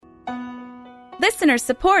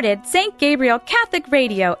Listener-supported St. Gabriel Catholic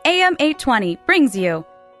Radio AM 820 brings you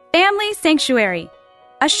Family Sanctuary,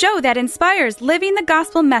 a show that inspires living the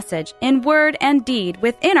gospel message in word and deed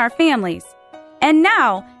within our families. And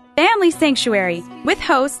now, Family Sanctuary with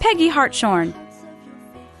host Peggy Hartshorn.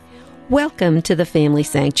 Welcome to the Family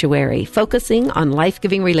Sanctuary, focusing on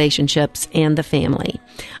life-giving relationships and the family.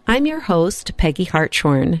 I'm your host, Peggy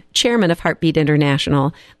Hartshorn, chairman of Heartbeat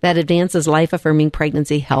International, that advances life-affirming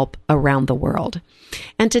pregnancy help around the world.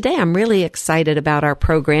 And today I'm really excited about our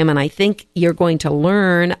program, and I think you're going to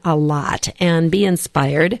learn a lot and be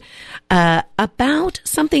inspired about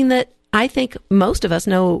something that I think most of us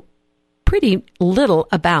know pretty little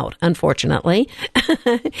about, unfortunately,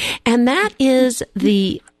 and that is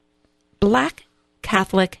the Black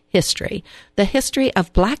Catholic history, the history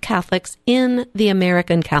of Black Catholics in the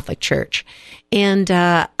American Catholic Church. And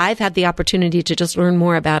I've had the opportunity to just learn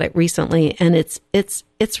more about it recently, and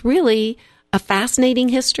it's really a fascinating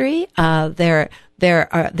history.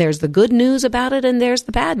 There's the good news about it, and there's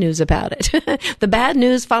the bad news about it. The bad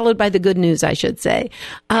news followed by the good news, I should say.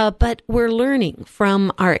 But we're learning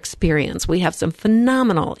from our experience. We have some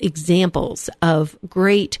phenomenal examples of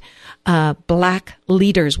great Black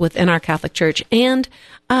leaders within our Catholic Church and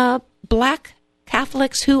Black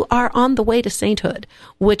Catholics who are on the way to sainthood,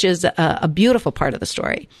 which is a beautiful part of the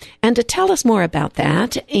story. And to tell us more about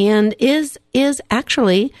that, and is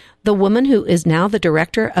actually the woman who is now the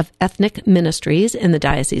Director of Ethnic Ministries in the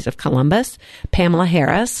Diocese of Columbus, Pamela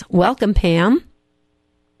Harris. Welcome, Pam.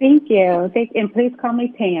 Thank you. And please call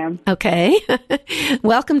me Pam. Okay.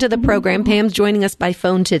 Welcome to the program. Pam's joining us by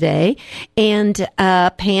phone today. And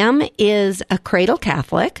Pam is a cradle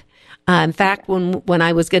Catholic. In fact, when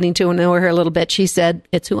I was getting to know her a little bit, she said,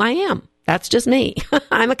 "It's who I am. That's just me.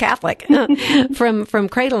 I'm a Catholic." from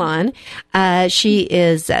cradle on. She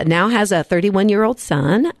is now has a 31-year-old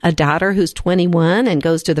son, a daughter who's 21 and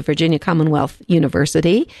goes to the Virginia Commonwealth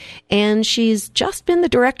University. And she's just been the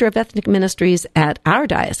Director of Ethnic Ministries at our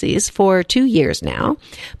diocese for 2 years now.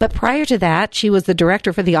 But prior to that, she was the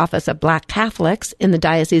Director for the Office of Black Catholics in the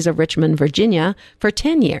Diocese of Richmond, Virginia for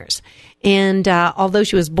 10 years. And although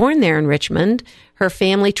she was born there in Richmond, her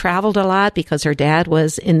family traveled a lot because her dad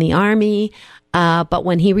was in the Army. But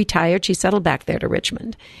when he retired, she settled back there to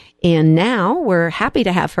Richmond. And now we're happy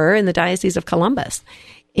to have her in the Diocese of Columbus.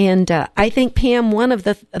 And I think, Pam, one of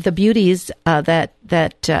the beauties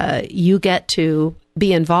that you get to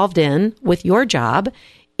be involved in with your job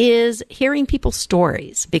is hearing people's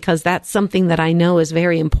stories, because that's something that I know is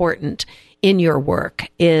very important in your work,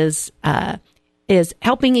 is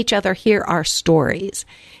helping each other hear our stories.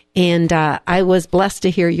 And I was blessed to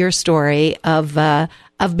hear your story of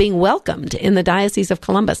being welcomed in the Diocese of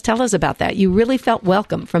Columbus. Tell us about that. You really felt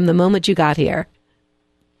welcome from the moment you got here.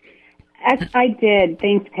 I did.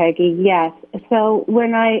 Thanks, Peggy. Yes. So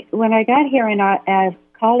when I got here, and a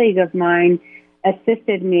colleague of mine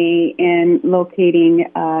assisted me in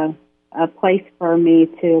locating a place for me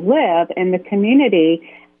to live in the community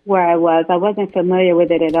where I wasn't familiar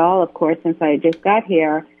with it at all, of course, since I just got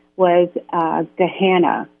here, was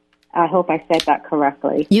Gahanna. I hope I said that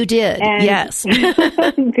correctly. You did, yes.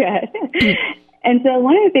 Good. And so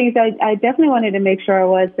one of the things I definitely wanted to make sure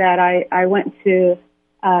was that I went to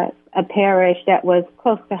a parish that was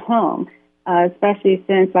close to home, especially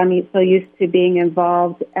since I'm so used to being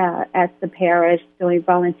involved at the parish, doing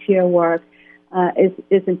volunteer work.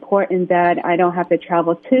 It's important that I don't have to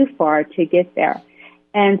travel too far to get there.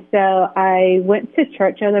 And so I went to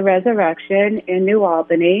Church of the Resurrection in New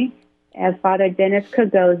Albany, as Father Dennis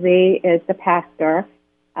Kagozi is the pastor.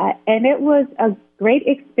 And it was a great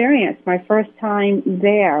experience, my first time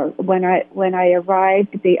there. When I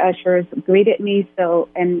arrived, the ushers greeted me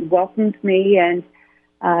and welcomed me. And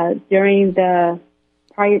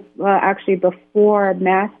before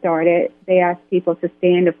Mass started, they asked people to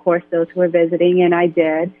stand, of course, those who were visiting, and I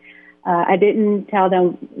did. I didn't tell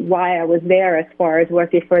them why I was there as far as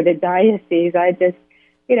working for the diocese. I just,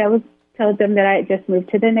 told them that I just moved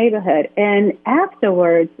to the neighborhood. And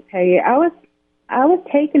afterwards, Peggy, I was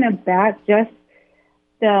taken aback just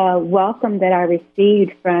the welcome that I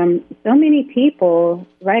received from so many people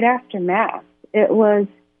right after Mass. It was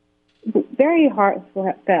very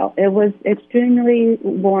heartfelt. It was extremely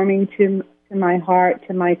warming to my heart,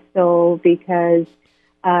 to my soul, because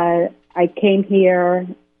I came here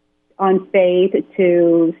on faith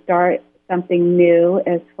to start something new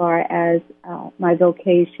as far as my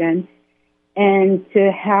vocation, and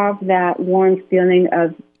to have that warm feeling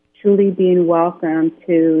of truly being welcome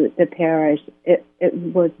to the parish, it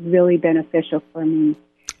was really beneficial for me.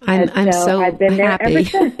 I'm so I've been happy.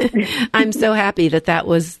 there ever since. I'm so happy that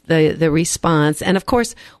was the response. And of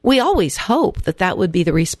course, we always hope that would be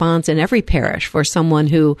the response in every parish for someone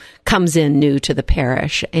who comes in new to the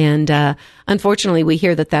parish. And unfortunately, we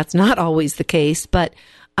hear that that's not always the case. But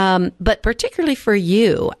particularly for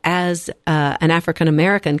you as an African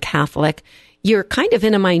American Catholic, you're kind of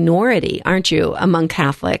in a minority, aren't you, among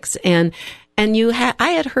Catholics? And I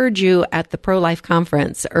had heard you at the pro-life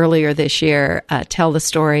conference earlier this year tell the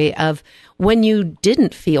story of when you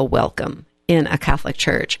didn't feel welcome in a Catholic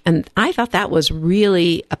church. And I thought that was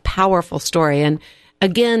really a powerful story. And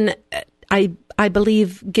again, I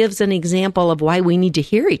believe gives an example of why we need to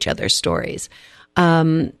hear each other's stories.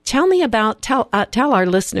 Tell our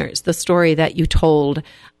listeners the story that you told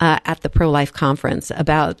at the pro-life conference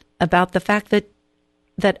about the fact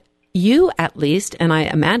that you, at least, and I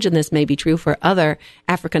imagine this may be true for other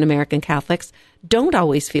African American Catholics, don't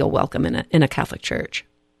always feel welcome in a Catholic church.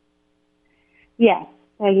 Yes,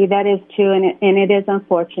 Peggy, that is true, and it is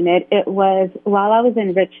unfortunate. It was while I was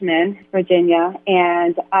in Richmond, Virginia,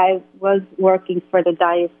 and I was working for the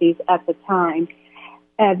diocese at the time.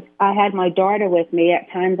 I had my daughter with me. At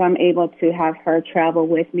times, I'm able to have her travel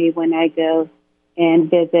with me when I go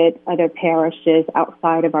and visit other parishes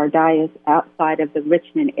outside of our diocese, outside of the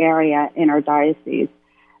Richmond area in our diocese.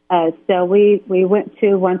 So we went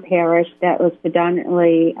to one parish that was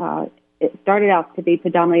predominantly, it started out to be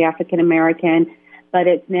predominantly African American, but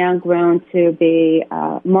it's now grown to be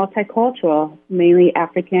multicultural, mainly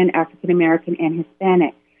African American, and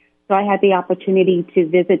Hispanic. So I had the opportunity to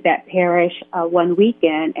visit that parish one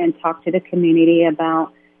weekend and talk to the community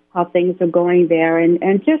about how things are going there,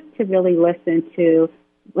 and just to really listen to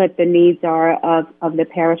what the needs are of the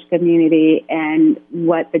parish community and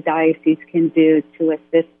what the diocese can do to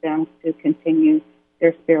assist them to continue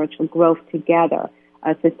their spiritual growth together,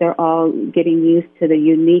 since they're all getting used to the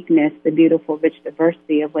uniqueness, the beautiful, rich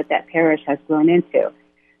diversity of what that parish has grown into.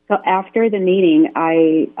 So after the meeting,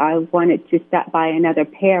 I wanted to stop by another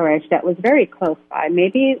parish that was very close by,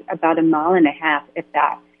 maybe about a mile and a half, if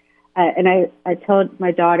that. And I told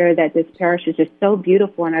my daughter that this parish is just so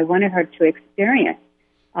beautiful, and I wanted her to experience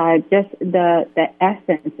just the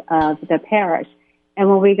essence of the parish. And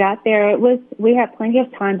when we got there, we had plenty of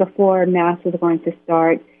time before Mass was going to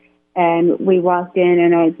start, and we walked in,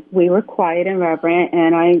 and we were quiet and reverent,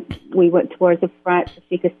 and we went towards the front so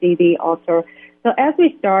she could see the altar. So as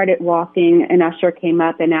we started walking, an usher came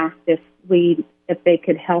up and asked if they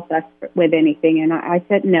could help us with anything, and I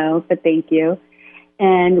said no, but thank you.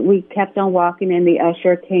 And we kept on walking, and the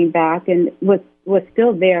usher came back and was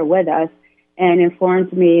still there with us and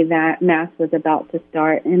informed me that Mass was about to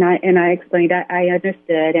start. And I explained I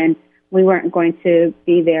understood, and we weren't going to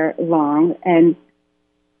be there long. And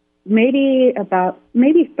maybe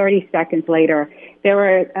 30 seconds later, there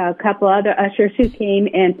were a couple other ushers who came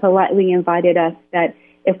and politely invited us that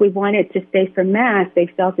if we wanted to stay for Mass, they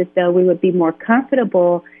felt as though we would be more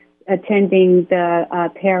comfortable attending the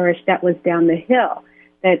parish that was down the hill.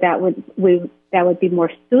 That would be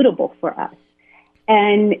more suitable for us.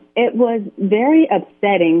 And it was very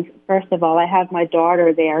upsetting. First of all, I have my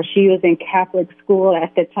daughter there. She was in Catholic school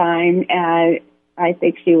at the time. I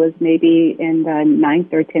think she was maybe in the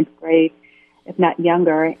 9th or 10th grade, if not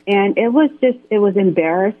younger. And it was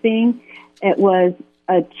embarrassing. It was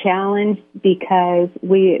a challenge because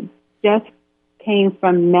we just came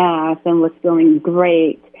from Mass and was feeling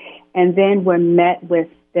great. And then we're met with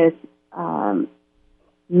this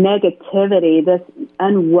negativity, this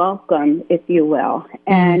unwelcome, if you will.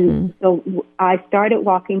 And so I started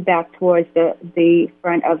walking back towards the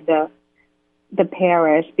front of the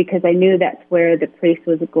parish because I knew that's where the priest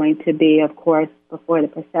was going to be, of course, before the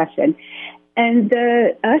procession. And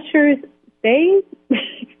the ushers, they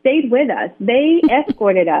stayed with us. They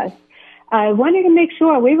escorted us. I wanted to make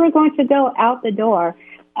sure we were going to go out the door.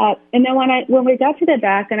 And then when we got to the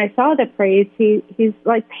back and I saw the priest, he's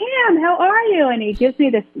like, Pam, how are you? And he gives me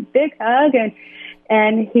this big hug,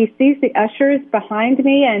 and he sees the ushers behind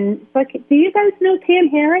me, and it's like, do you guys know Pam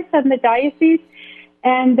Harris of the diocese?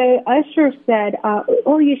 And the usher said,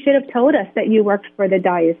 oh, you should have told us that you worked for the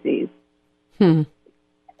diocese. And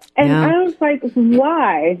I was like,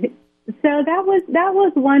 why? So that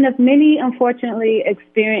was one of many, unfortunately,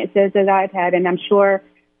 experiences that I've had, and I'm sure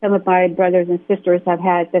some of my brothers and sisters have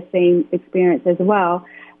had the same experience as well.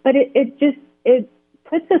 But it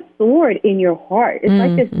puts a sword in your heart. It's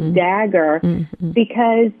like this dagger,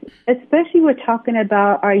 because especially we're talking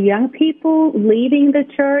about our young people leaving the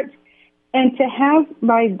church, and to have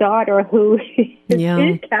my daughter who is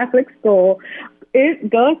in Catholic school,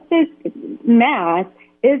 goes to Mass,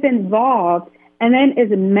 is involved, and then is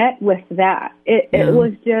met with that. It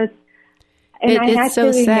was just, and I had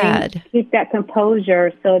so to sad. Keep that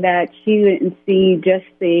composure so that she didn't see just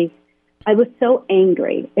I was so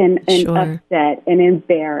angry and upset and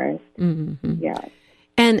embarrassed. Mm-hmm. Yeah.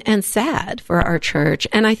 And sad for our church.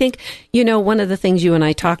 And I think, one of the things you and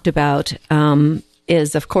I talked about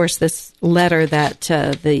is, of course, this letter that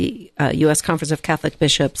the U.S. Conference of Catholic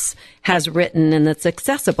Bishops has written, and that's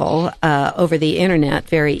accessible over the Internet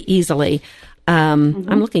very easily. I'm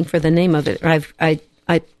looking for the name of it.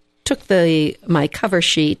 I took my cover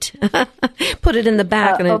sheet, put it in the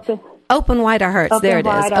back, and Open Wide Our Hearts. There it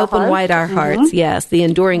is. Open Wide Our Hearts. Yes, the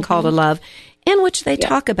enduring call to love, in which they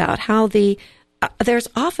talk about how there's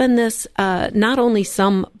often this not only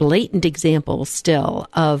some blatant examples still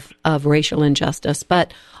of racial injustice,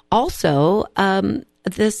 but also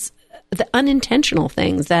the unintentional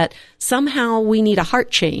things that somehow we need a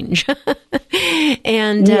heart change,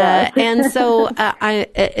 and so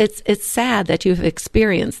it's sad that you've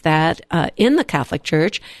experienced that in the Catholic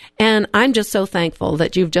Church, and I'm just so thankful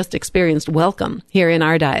that you've just experienced welcome here in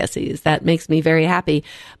our diocese. That makes me very happy.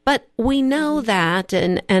 But we know that,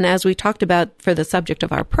 and as we talked about for the subject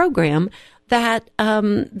of our program,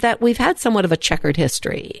 that we've had somewhat of a checkered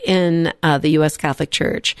history in the U.S. Catholic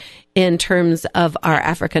Church in terms of our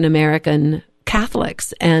African American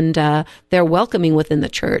Catholics and their welcoming within the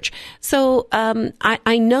church. So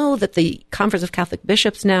I know that the Conference of Catholic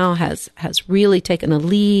Bishops now has really taken a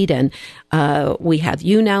lead, and we have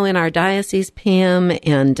you now in our diocese, Pam,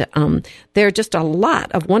 and there are just a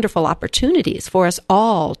lot of wonderful opportunities for us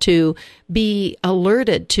all to be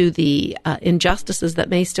alerted to the injustices that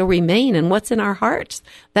may still remain and what's in our hearts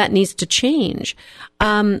that needs to change.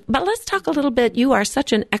 But let's talk a little bit. You are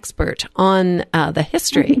such an expert on the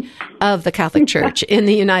history of the Catholic Church in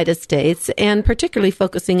the United States, and particularly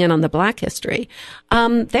focusing in on the Black history.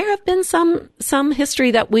 There have been some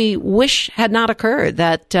history that we wish had not occurred.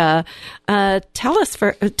 That tell us,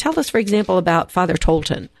 for example, about Father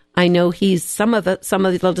Tolton. I know some of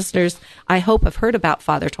the listeners, I hope, have heard about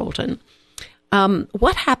Father Tolton.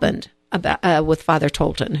 What happened with Father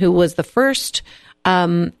Tolton, who was the first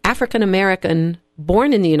African American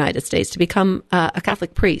born in the United States to become a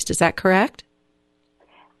Catholic priest? Is that correct?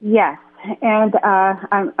 Yes, and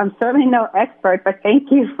I'm certainly no expert, but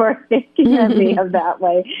thank you for thinking of me of that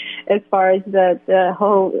way as far as the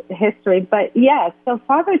whole history. But yes, so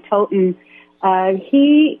Father Tolton,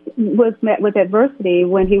 he was met with adversity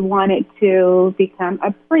when he wanted to become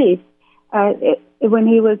a priest. When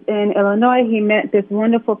he was in Illinois, he met this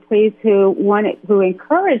wonderful priest who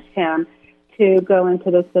encouraged him to go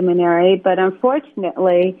into the seminary, but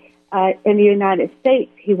unfortunately, in the United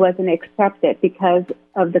States, he wasn't accepted because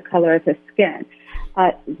of the color of his skin.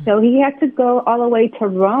 So he had to go all the way to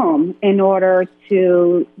Rome in order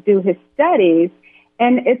to do his studies.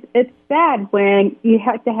 And it's sad when you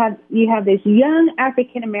have this young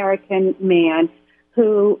African American man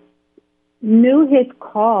who knew his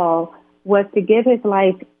call was to give his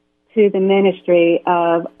life to the ministry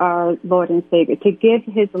of our Lord and Savior, to give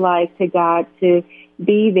his life to God, to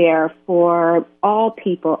be there for all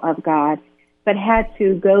people of God, but had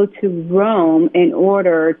to go to Rome in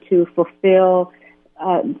order to fulfill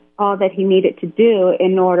all that he needed to do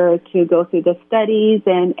in order to go through the studies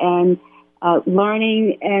and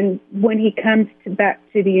learning. And when he comes back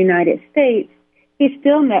to the United States, he's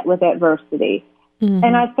still met with adversity. Mm-hmm.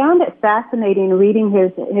 And I found it fascinating reading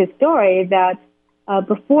his story that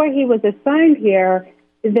before he was assigned here,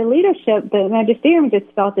 the leadership, the magisterium, just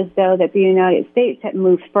felt as though that the United States had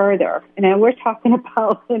moved further. And we're talking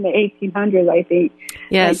about in the 1800s, I think.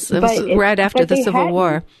 Yes, it was right after the Civil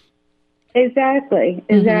War. Exactly.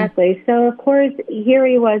 Mm-hmm. So, of course, here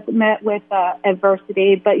he was met with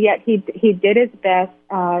adversity, but yet he did his best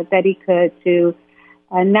that he could to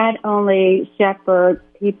not only shepherd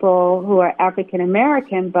people who are African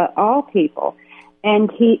American, but all people.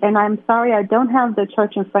 And I'm sorry, I don't have the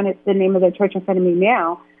name of the church in front of me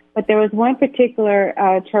now, but there was one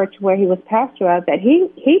particular church where he was pastor of that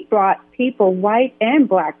he brought people, white and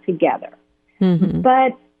black, together. Mm-hmm.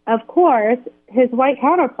 But of course, his white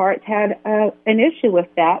counterparts had an issue with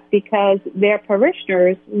that because their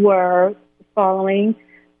parishioners were following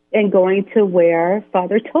and going to where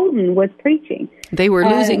Father Tolton was preaching. They were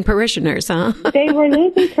losing parishioners, huh? They were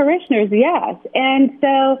losing parishioners, yes. And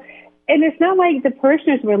so, and it's not like the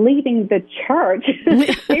parishioners were leaving the church.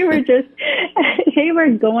 They were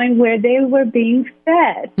going where they were being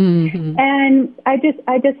fed. Mm-hmm. And I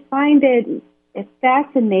just find it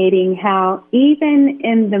fascinating how even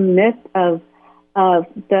in the midst of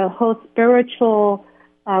the whole spiritual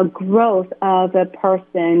growth of a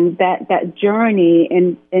person, that journey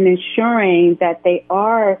in ensuring that they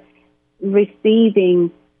are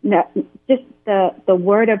receiving just the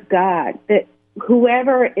Word of God, that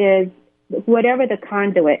whatever the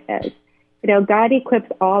conduit is. God equips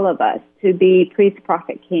all of us to be priest,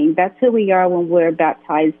 prophet, king. That's who we are when we're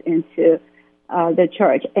baptized into the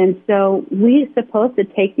church. And so we're supposed to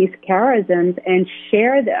take these charisms and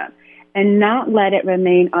share them and not let it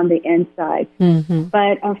remain on the inside. Mm-hmm.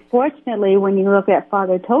 But unfortunately, when you look at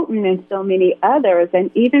Father Tolton and so many others, and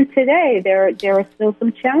even today, there are still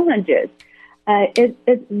some challenges.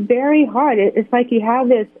 It's very hard. It's like you have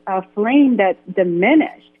this flame that's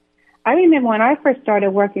diminished. I remember when I first started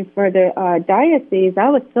working for the diocese, I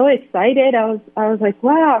was so excited. I was like,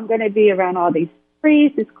 wow, I'm going to be around all these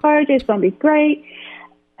priests, this clergy, it's going to be great.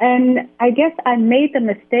 And I guess I made the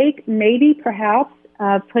mistake, maybe perhaps,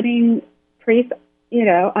 putting priests,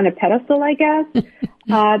 on a pedestal, I guess,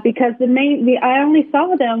 because I only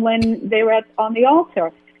saw them when they were on the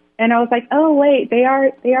altar. And I was like, oh, wait, they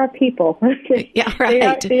are people. Yeah,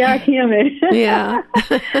 right. They are human. Yeah.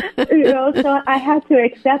 So I had to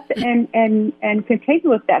accept and continue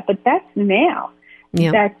with that. But that's now.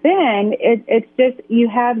 Yeah. Back then, it's just you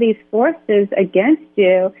have these forces against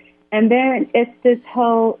you, and then it's this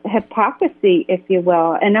whole hypocrisy, if you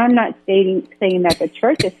will. And I'm not saying that the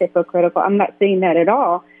church is hypocritical. I'm not saying that at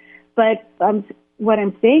all. But what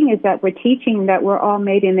I'm saying is that we're teaching that we're all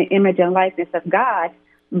made in the image and likeness of God.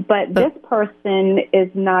 But this person is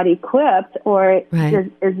not equipped or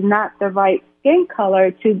is not the right skin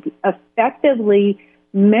color to effectively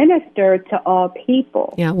minister to all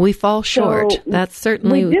people. Yeah, we fall short. So that's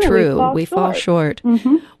certainly true. We fall short.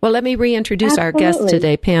 Mm-hmm. Well, let me reintroduce our guest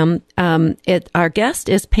today, Pam. Our guest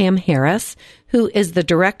is Pam Harris, who is the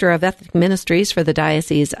Director of Ethnic Ministries for the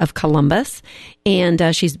Diocese of Columbus.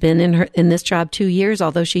 And she's been in this job 2 years,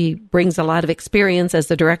 although she brings a lot of experience as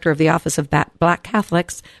the Director of the Office of Black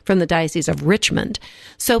Catholics from the Diocese of Richmond.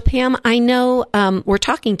 So, Pam, I know we're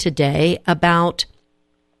talking today about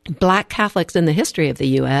Black Catholics in the history of the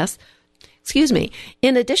U.S.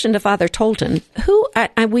 In addition to Father Tolton,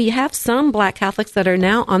 we have some Black Catholics that are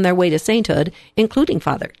now on their way to sainthood, including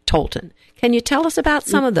Father Tolton. Can you tell us about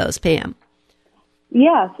some of those, Pam?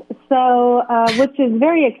 Yes. So, which is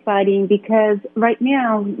very exciting because right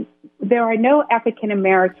now there are no African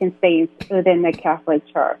American saints within the Catholic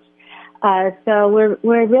Church. So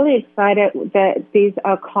we're really excited that these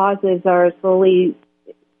causes are slowly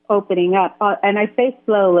opening up. And I say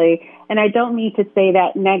slowly, and I don't mean to say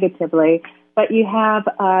that negatively, but you have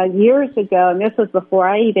years ago, and this was before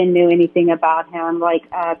I even knew anything about him, like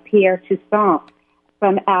Pierre Toussaint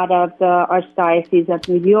from out of the Archdiocese of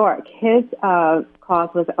New York. His cause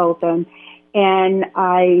was open. And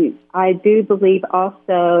I do believe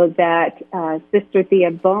also that Sister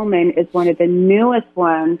Thea Bowman is one of the newest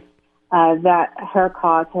ones that her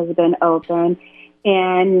cause has been open.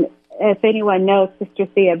 And if anyone knows Sister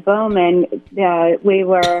Thea Bowman,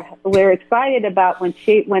 we're excited about when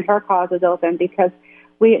her cause was open because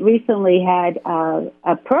we recently had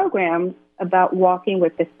a program about walking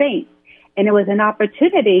with the saints, and it was an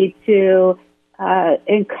opportunity to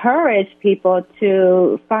encourage people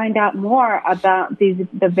to find out more about the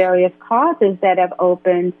various causes that have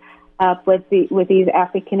opened up with these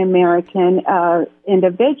African American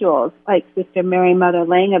individuals, like Sister Mary Mother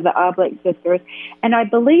Lang of the Oblate Sisters, and I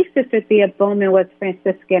believe Sister Thea Bowman was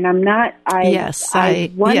Franciscan. I'm not. I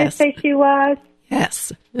want to say she was.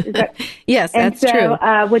 Yes, yes, that's true.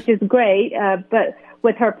 Which is great. But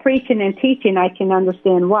with her preaching and teaching, I can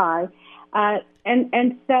understand why.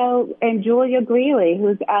 And Julia Greeley,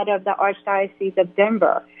 who's out of the Archdiocese of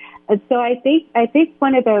Denver. And so I think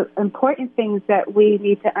one of the important things that we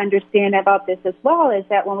need to understand about this as well is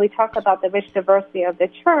that when we talk about the rich diversity of the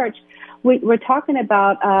church, we're talking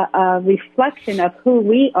about a reflection of who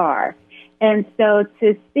we are. And so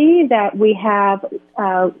to see that we have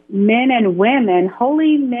men and women,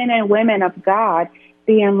 holy men and women of God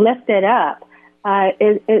being lifted up,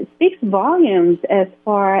 it speaks volumes as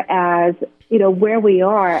far as, where we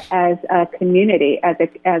are as a community, as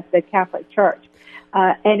the Catholic Church.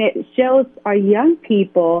 And it shows our young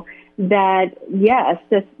people that, yes,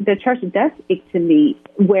 the church does speak to me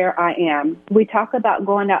where I am. We talk about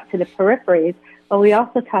going out to the peripheries, but we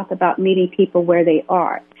also talk about meeting people where they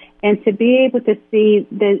are. And to be able to see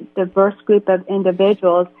the diverse group of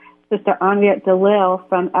individuals, Sister Henriette DeLille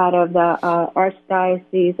from out of the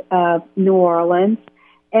Archdiocese of New Orleans,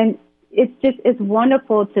 and it's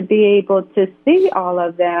wonderful to be able to see all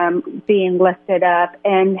of them being lifted up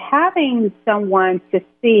and having someone to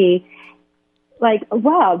see like,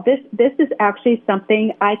 wow, this is actually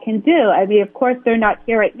something I can do. I mean, of course, they're not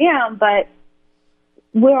here right now, but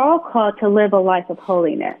we're all called to live a life of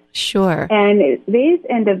holiness. Sure. And these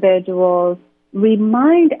individuals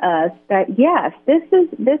remind us that, yes, this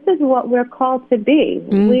is what we're called to be.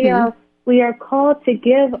 Mm-hmm. We are called to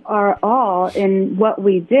give our all in what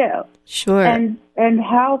we do. Sure. And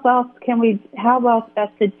how else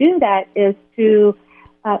best to do that is to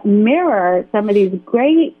mirror some of these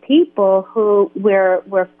great people who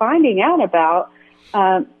we're finding out about.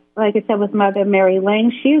 Like I said, with Mother Mary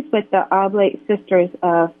Lang, she's with the Oblate Sisters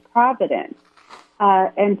of Providence.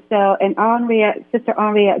 And Sister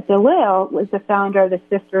Henriette DeLille was the founder of the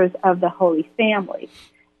Sisters of the Holy Family.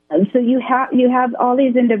 And so you have all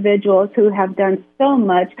these individuals who have done so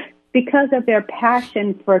much because of their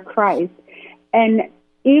passion for Christ. And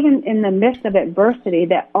even in the midst of adversity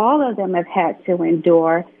that all of them have had to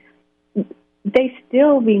endure, they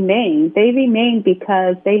still remain. They remain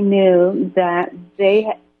because they knew that they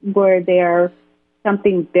were there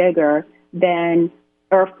something bigger than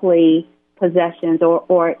earthly possessions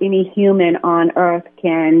or any human on earth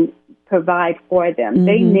can provide for them. Mm-hmm.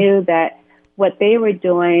 They knew that what they were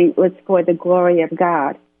doing was for the glory of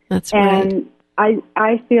God. That's right. And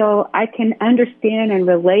I feel I can understand and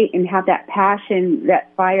relate and have that passion,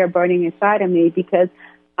 that fire burning inside of me, because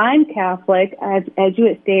I'm Catholic, as you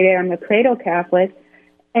had stated, I'm a cradle Catholic,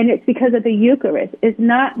 and it's because of the Eucharist. It's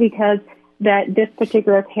not because that this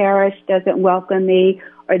particular parish doesn't welcome me,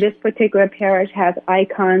 or this particular parish has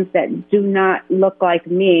icons that do not look like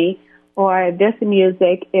me, or this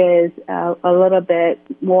music is a little bit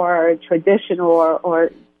more traditional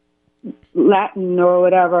or Latin or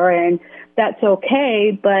whatever, and that's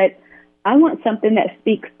okay, but I want something that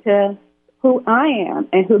speaks to who I am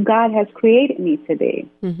and who God has created me to be.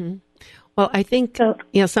 Mm-hmm. Well, I think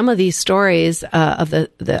some of these stories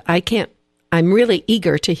I'm really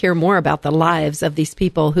eager to hear more about the lives of these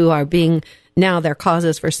people who are being, now their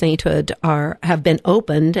causes for sainthood have been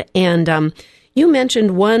opened. And you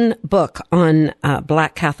mentioned one book on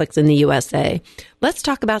Black Catholics in the USA. Let's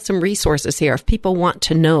talk about some resources here if people want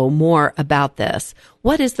to know more about this.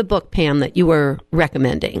 What is the book, Pam, that you were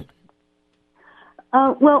recommending?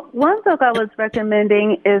 Well, one book I was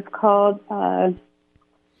recommending is called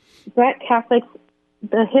Black Catholics,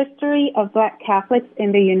 The History of Black Catholics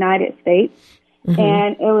in the United States. Mm-hmm.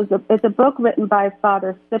 And it's a book written by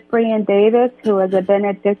Father Cyprian Davis, who is a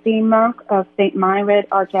Benedictine monk of St. Meinrad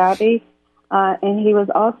Archabbey. And he was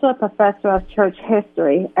also a professor of church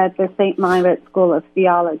history at the St. Meinrad School of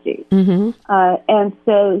Theology. Mm-hmm. And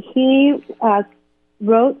so he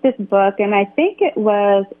wrote this book, and I think it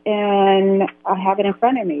was I have it in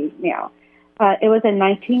front of me now. It was in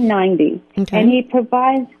 1990. Okay. And he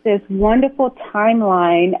provides this wonderful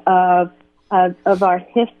timeline of our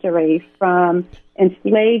history, from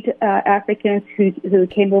enslaved Africans who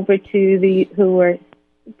came over who were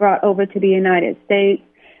brought over to the United States.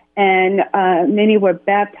 And many were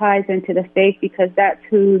baptized into the faith because that's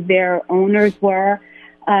who their owners were,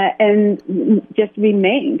 and just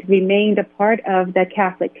remained a part of the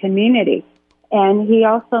Catholic community. And he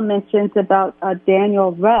also mentions about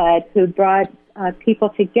Daniel Rudd, who brought people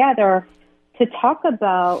together to talk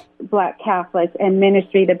about Black Catholics and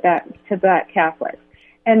ministry to Black Catholics.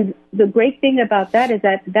 And the great thing about that is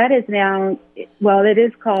that is now, it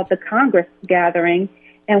is called the Congress Gathering.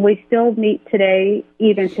 And we still meet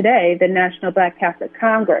even today, the National Black Catholic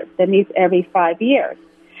Congress that meets every 5 years.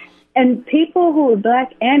 And people who were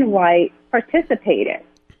Black and white participated.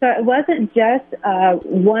 So it wasn't just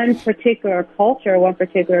one particular culture, one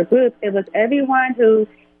particular group. It was everyone who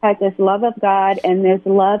had this love of God and this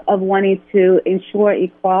love of wanting to ensure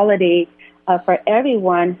equality for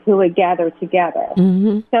everyone who would gather together.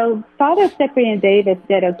 Mm-hmm. So Father Cyprian Davis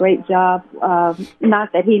did a great job,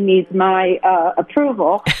 not that he needs my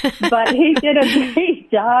approval, but he did a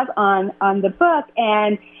great job on the book.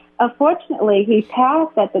 And unfortunately, he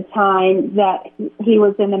passed at the time that he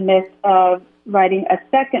was in the midst of writing a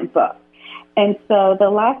second book. And so the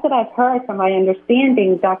last that I've heard, from my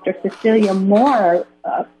understanding, Dr. Cecilia Moore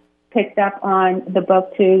picked up on the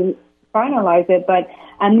book to finalize it, but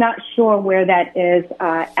I'm not sure where that is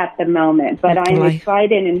at the moment. But I'm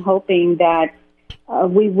excited and hoping that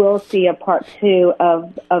we will see a part 2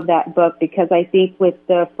 of that book, because I think with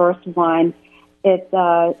the first one, it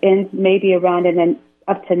ends maybe around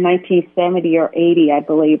up to 1970 or 80, I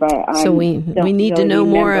believe. So we need to know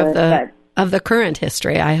more of the current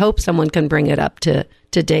history. I hope someone can bring it up to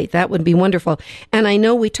date. That would be wonderful. And I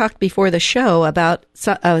know we talked before the show about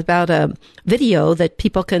a video that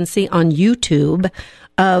people can see on YouTube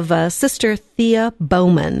of Sister Thea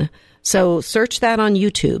Bowman, So search that on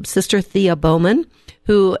YouTube. Sister Thea Bowman,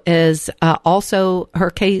 who is also,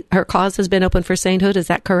 her cause has been open for sainthood. Is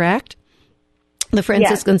that correct? The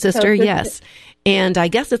Franciscan sister, yes. And I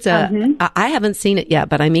guess it's I haven't seen it yet,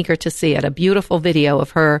 but I'm eager to see it. A beautiful video of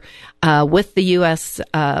her with the U.S.,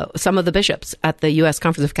 some of the bishops at the U.S.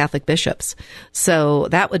 Conference of Catholic Bishops. So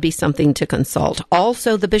that would be something to consult.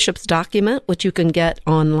 Also, the bishop's document, which you can get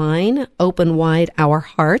online, Open Wide Our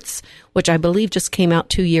Hearts, which I believe just came out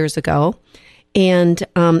 2 years ago. And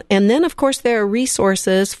then, of course, there are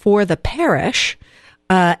resources for the parish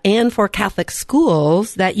and for Catholic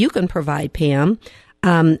schools that you can provide, Pam,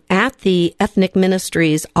 at the Ethnic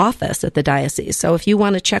Ministries office at the diocese. So if you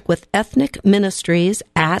want to check with Ethnic Ministries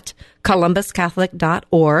at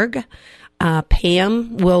columbuscatholic.org,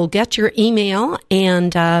 Pam will get your email,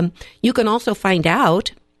 and you can also find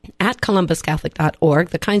out at columbuscatholic.org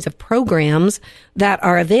the kinds of programs that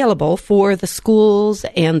are available for the schools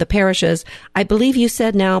and the parishes. I believe you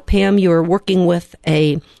said now, Pam, you're working with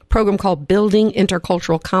a program called Building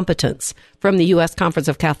Intercultural Competence from the U.S. Conference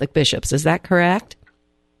of Catholic Bishops. Is that correct?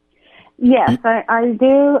 Yes, I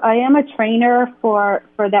do. I am a trainer for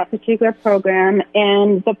that particular program,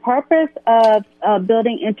 and the purpose of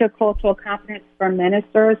building intercultural competence for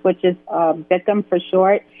ministers, which is BICM for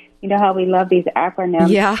short, you know how we love these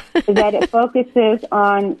acronyms, is that it focuses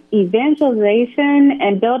on evangelization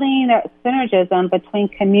and building that synergism between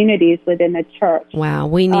communities within the church. Wow,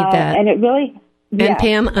 we need that. And it really... And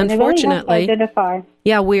Pam, unfortunately,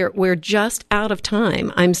 really we're just out of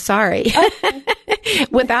time. I'm sorry.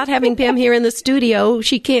 Without having Pam here in the studio,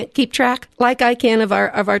 she can't keep track like I can of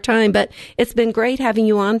our time. But it's been great having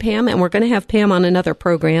you on, Pam, and we're going to have Pam on another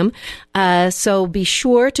program. So be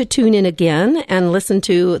sure to tune in again and listen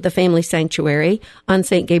to The Family Sanctuary on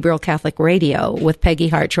St. Gabriel Catholic Radio with Peggy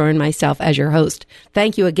Hartshorn and myself as your host.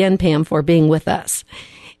 Thank you again, Pam, for being with us.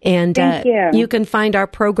 And you can find our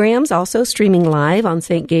programs also streaming live on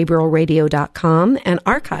stgabrielradio.com and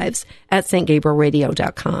archives at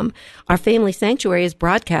stgabrielradio.com. Our Family Sanctuary is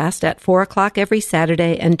broadcast at 4 o'clock every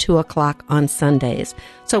Saturday and 2 o'clock on Sundays.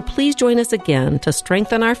 So please join us again to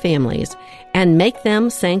strengthen our families and make them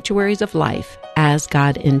sanctuaries of life as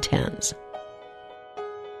God intends.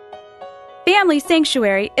 Family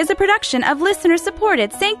Sanctuary is a production of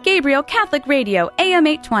listener-supported St. Gabriel Catholic Radio, AM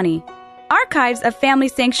 820. Archives of Family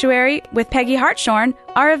Sanctuary with Peggy Hartshorn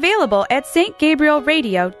are available at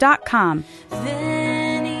stgabrielradio.com.